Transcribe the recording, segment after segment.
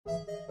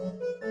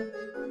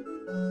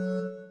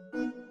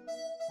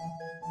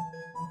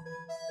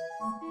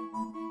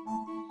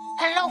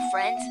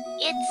friends,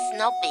 it's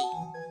Snoopy.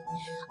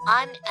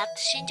 I'm at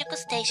Shinjuku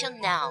Station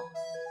now.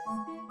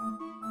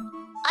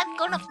 I'm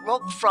gonna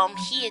walk from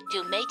here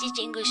to Meiji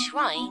Jingu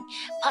Shrine,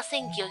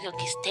 passing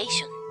Yoyogi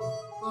Station.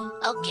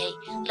 Okay,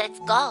 let's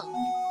go.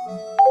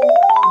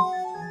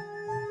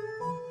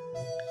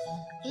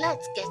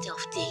 Let's get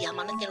off the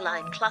Yamanote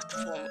Line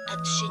platform at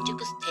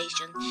Shinjuku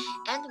Station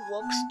and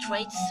walk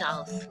straight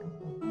south.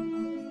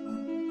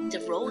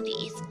 The road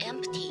is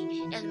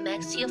empty and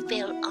makes you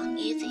feel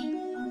uneasy.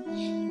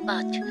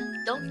 But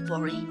don't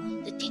worry,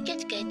 the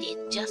ticket gate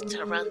is just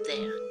around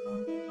there.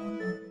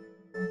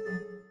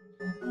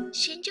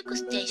 Shinjuku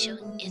Station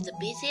is the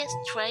busiest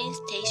train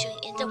station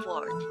in the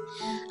world.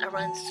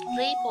 Around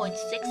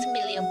 3.6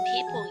 million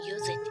people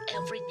use it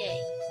every day.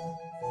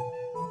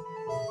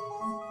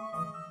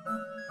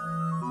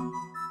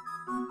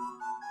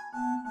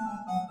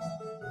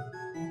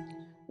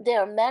 There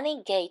are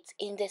many gates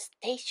in the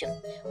station,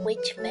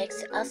 which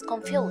makes us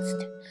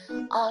confused.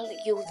 I'll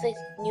use the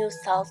new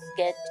south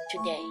gate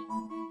today.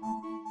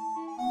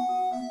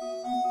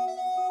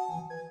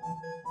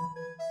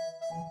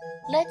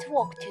 Let's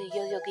walk to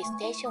Yoyogi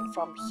Station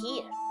from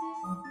here.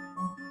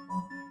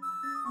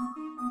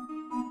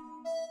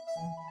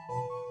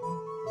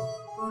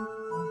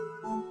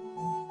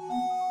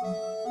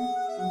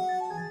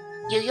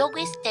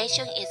 Yoyogi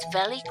Station is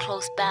very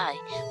close by.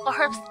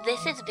 Perhaps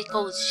this is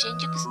because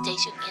Shinjuku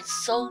Station is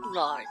so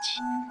large.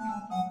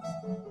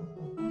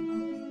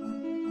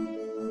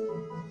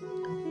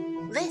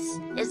 This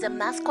is the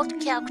mascot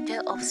character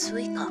of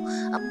Suica,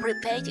 a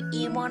prepaid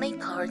e-money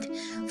card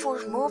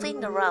for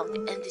moving around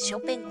and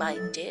shopping by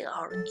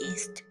JR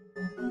East.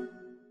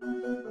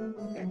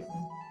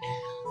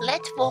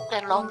 Let's walk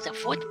along the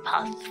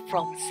footpath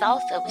from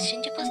south of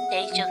Shinjuku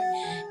Station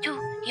to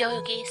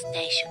Yoyogi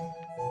Station.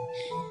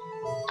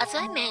 As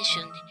I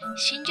mentioned,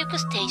 Shinjuku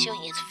Station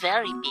is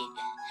very big,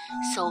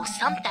 so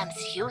sometimes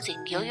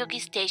using Yoyogi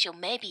Station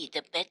may be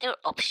the better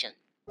option.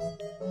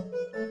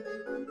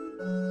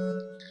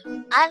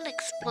 I'll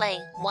explain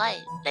why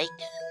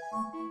later.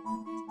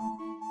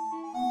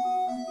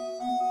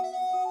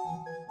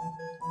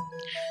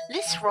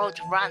 This road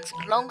runs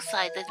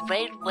alongside the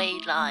railway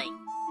line.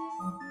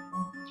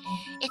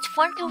 It's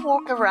fun to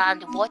walk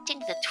around watching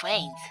the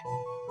trains.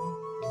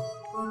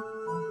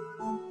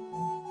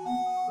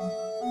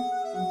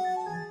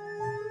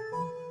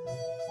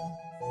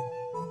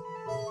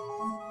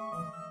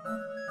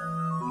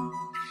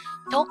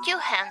 Tokyo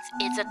Hands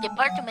is a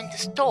department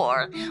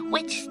store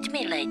which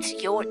stimulates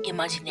your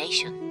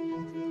imagination.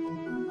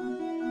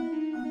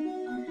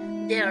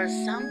 There are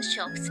some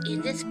shops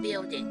in this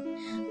building.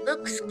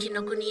 Books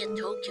Kinokuniya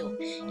Tokyo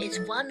is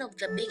one of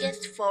the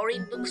biggest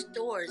foreign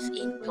bookstores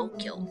in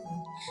Tokyo.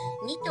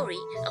 Nitori,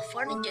 a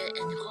furniture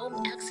and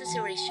home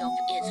accessory shop,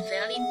 is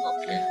very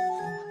popular.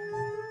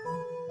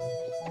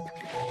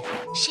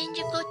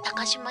 Shinjuku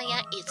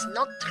Takashimaya is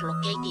not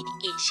located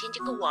in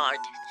Shinjuku Ward,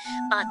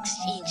 but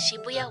in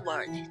Shibuya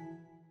Ward.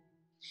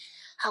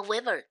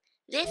 However,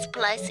 this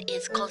place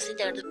is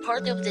considered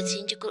part of the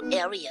Shinjuku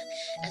area,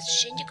 as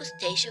Shinjuku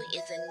Station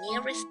is the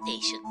nearest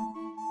station.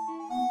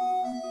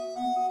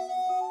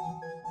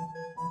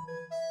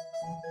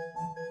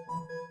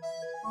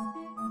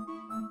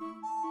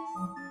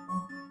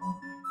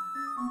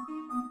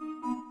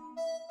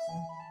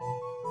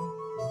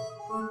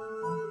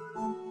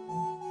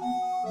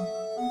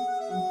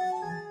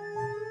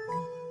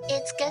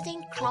 It's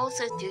getting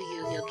closer to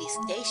Yoyogi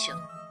Station.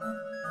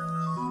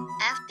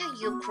 After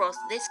you cross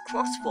this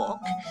crosswalk,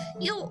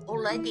 you're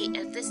already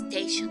at the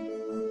station.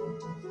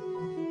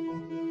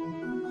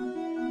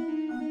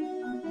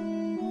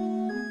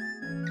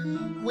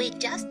 We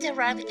just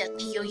arrived at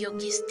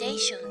Yoyogi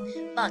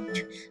Station,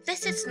 but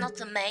this is not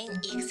the main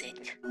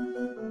exit.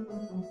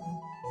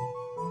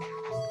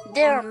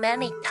 There are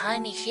many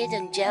tiny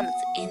hidden gems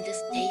in the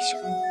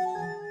station.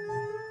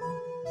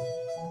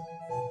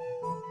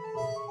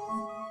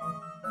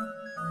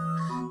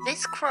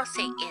 This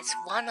crossing is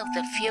one of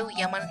the few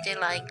Yamanote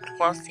Line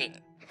crossings.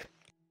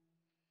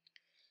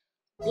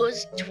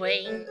 Goods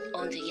train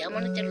on the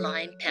Yamanote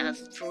Line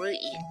pass through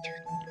it.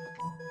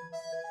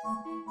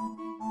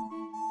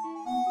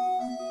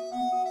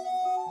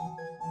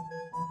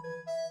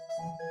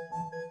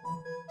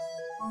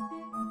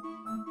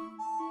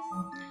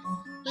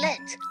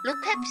 Let's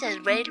look at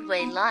the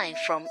railway line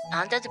from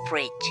under the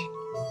bridge.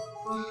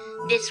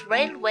 This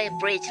railway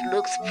bridge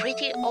looks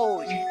pretty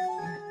old.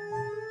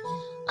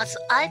 As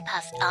I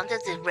pass under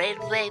the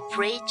railway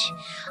bridge,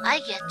 I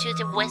get to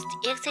the west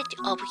exit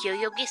of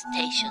Yoyogi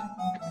Station.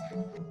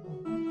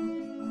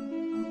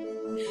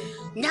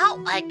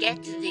 Now I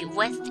get to the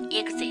west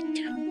exit.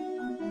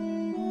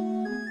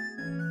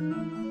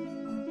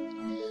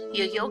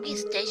 Yoyogi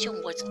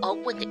Station was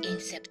opened in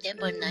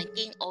September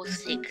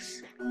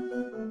 1906.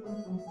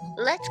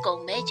 Let's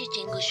go Meiji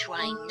Jingu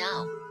Shrine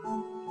now.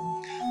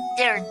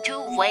 There are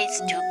two ways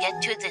to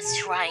get to the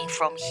shrine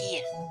from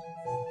here.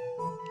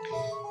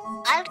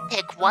 I'll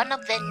take one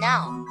of them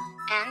now,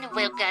 and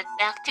we'll get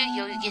back to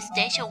Yoyogi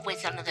Station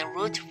with another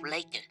route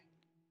later.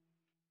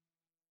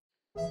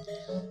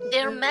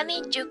 There are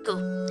many juku,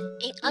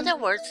 in other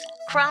words,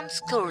 cram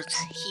schools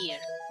here.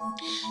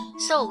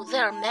 So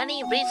there are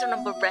many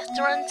reasonable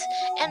restaurants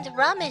and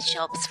ramen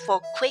shops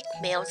for quick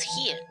meals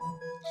here.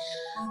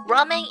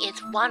 Ramen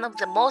is one of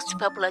the most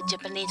popular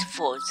Japanese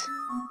foods.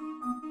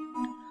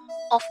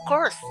 Of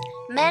course,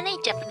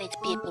 many Japanese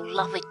people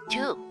love it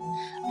too.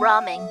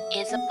 Ramen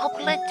is a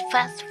popular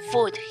fast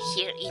food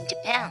here in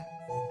Japan.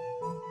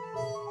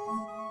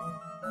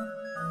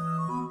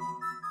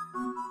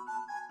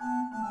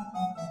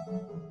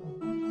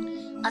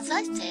 As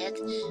I said,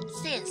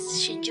 since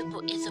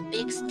Shinjuku is a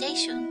big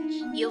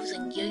station,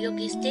 using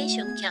Yoyogi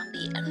Station can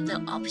be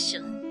another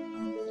option.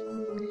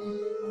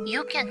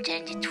 You can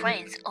change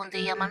trains on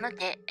the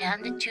Yamanote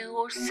and 2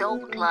 or so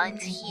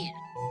lines here.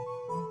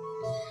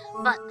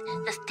 But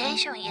the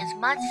station is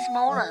much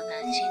smaller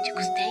than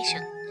Shinjuku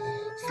Station,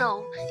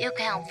 so you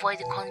can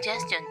avoid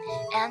congestion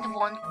and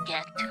won't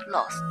get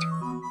lost.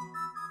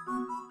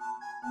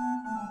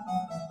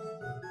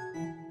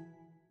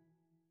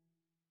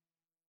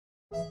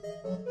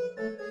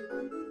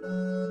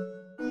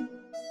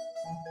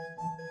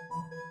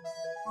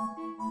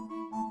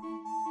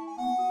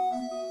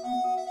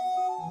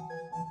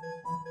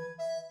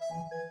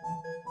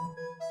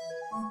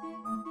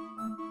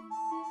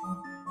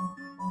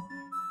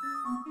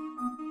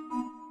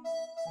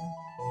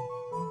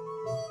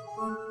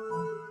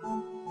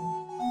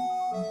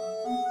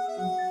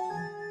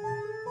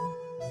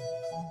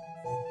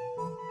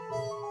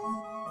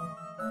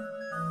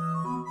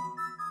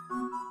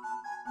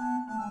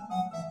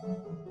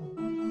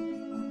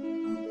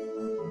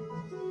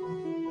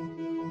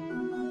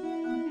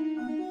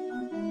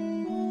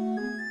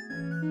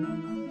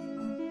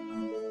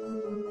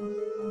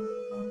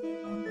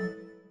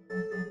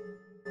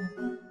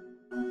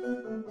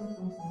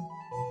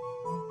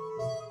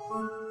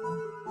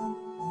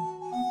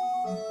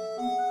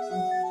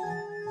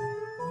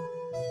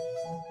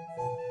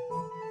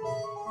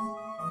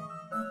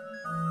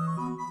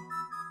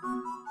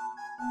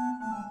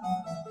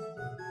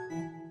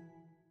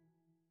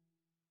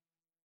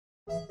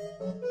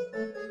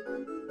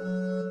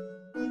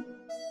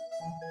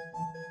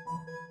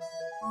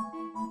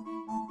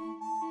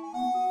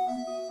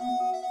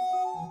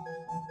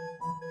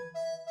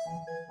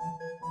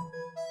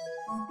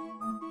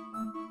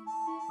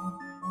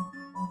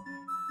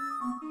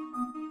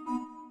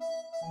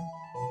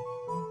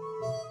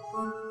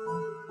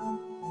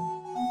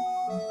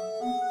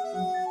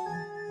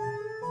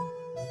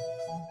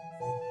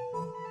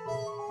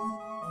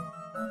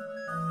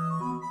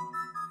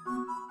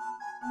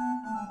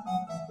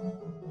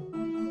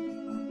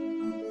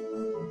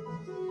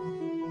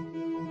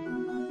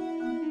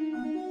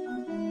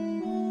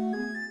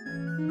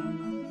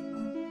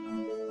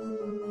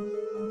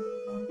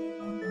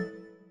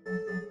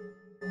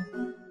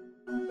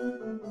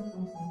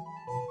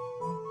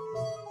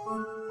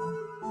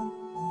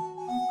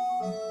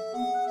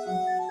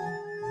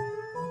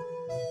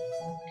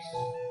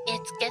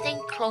 It's getting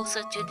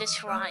closer to the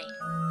shrine.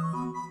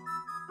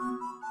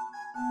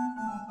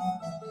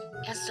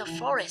 As the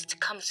forest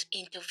comes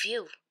into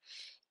view,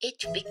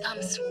 it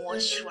becomes more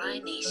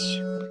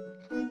shrine-ish.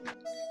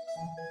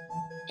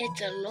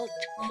 It's a lot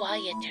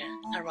quieter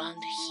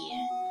around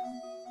here.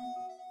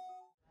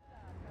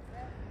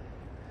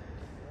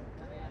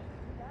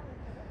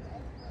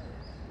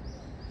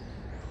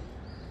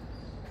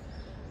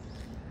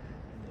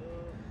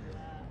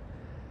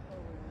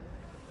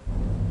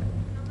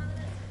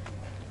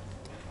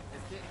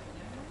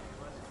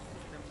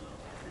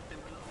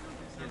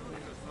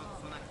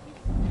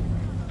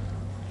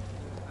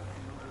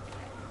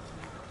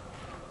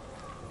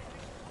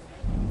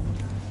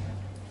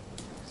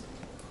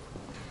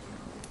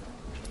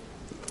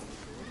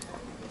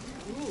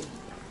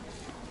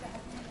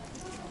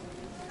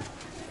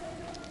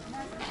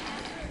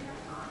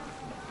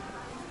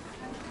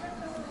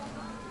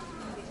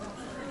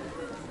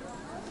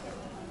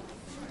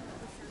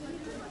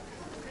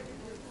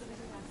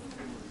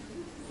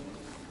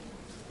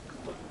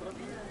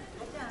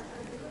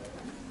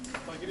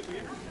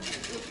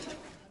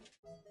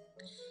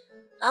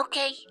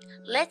 Okay,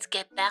 let's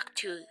get back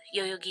to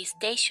Yoyogi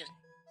Station.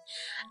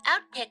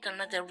 I'll take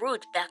another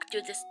route back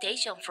to the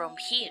station from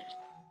here.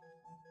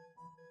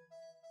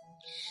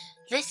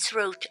 This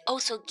route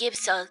also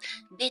gives a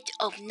bit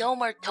of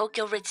normal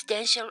Tokyo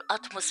residential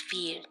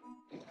atmosphere.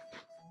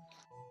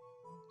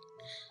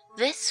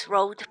 This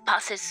road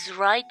passes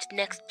right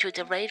next to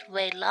the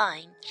railway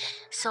line,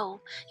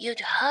 so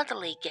you'd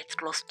hardly get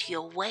lost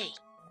your way.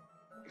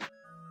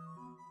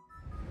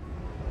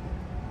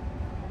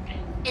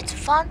 It's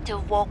fun to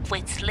walk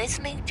with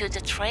listening to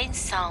the train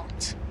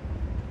sounds.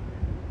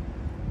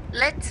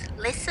 Let's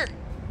listen.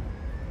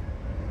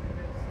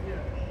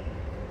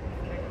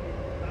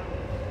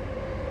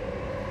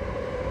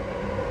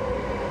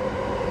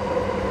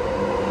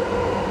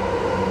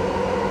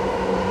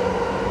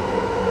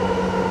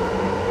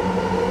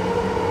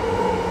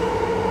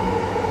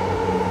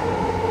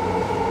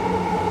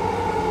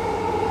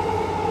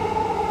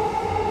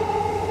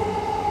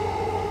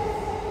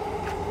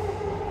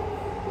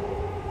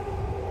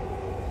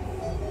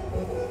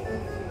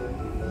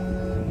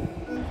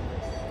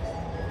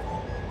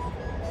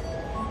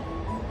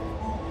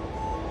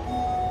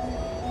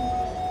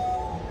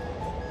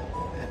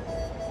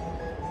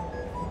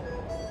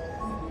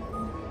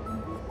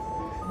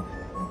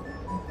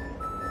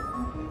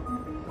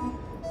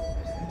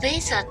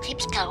 These are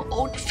typical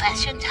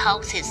old-fashioned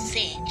houses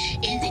seen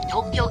in the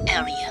Tokyo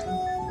area.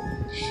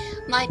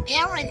 My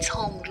parents'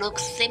 home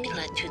looks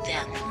similar to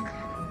them.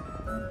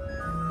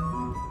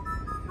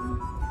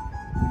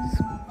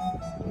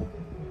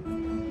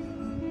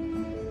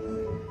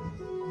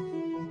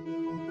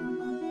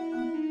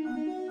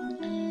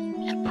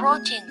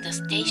 Approaching the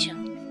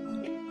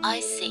station, I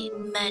see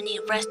many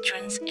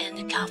restaurants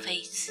and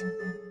cafes.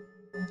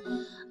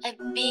 I've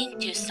been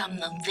to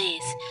some of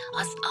these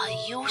as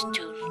I used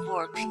to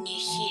work near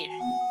here.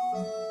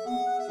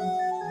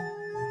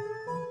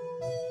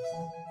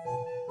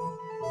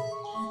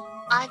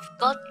 I've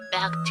got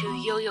back to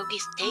Yoyogi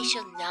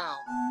Station now.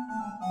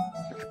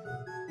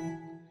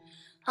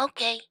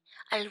 Okay,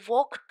 I'll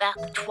walk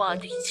back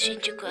toward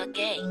Shinjuku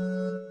again.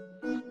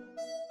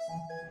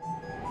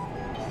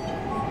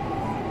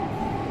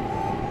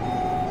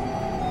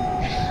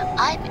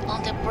 I'm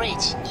on the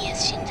bridge near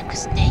Shinjuku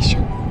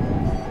Station.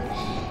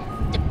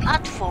 The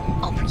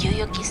platform of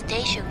Yoyogi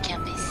Station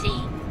can be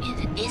seen in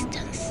the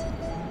distance.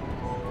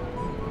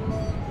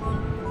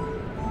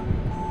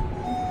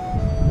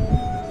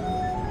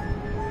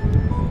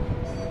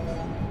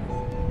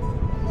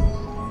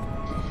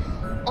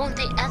 On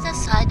the other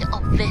side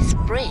of this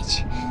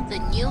bridge, the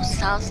new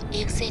south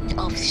exit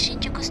of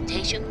Shinjuku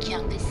Station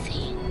can be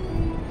seen.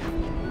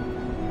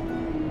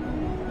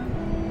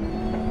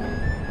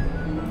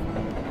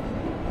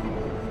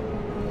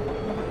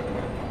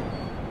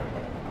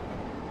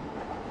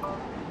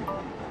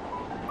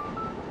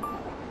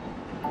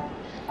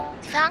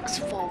 Thanks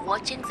for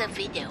watching the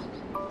video.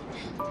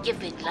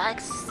 Give it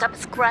likes,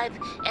 subscribe,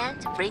 and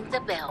ring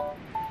the bell.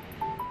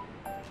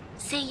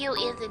 See you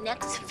in the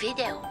next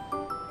video.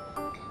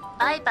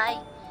 Bye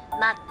bye.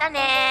 また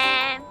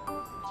ねー。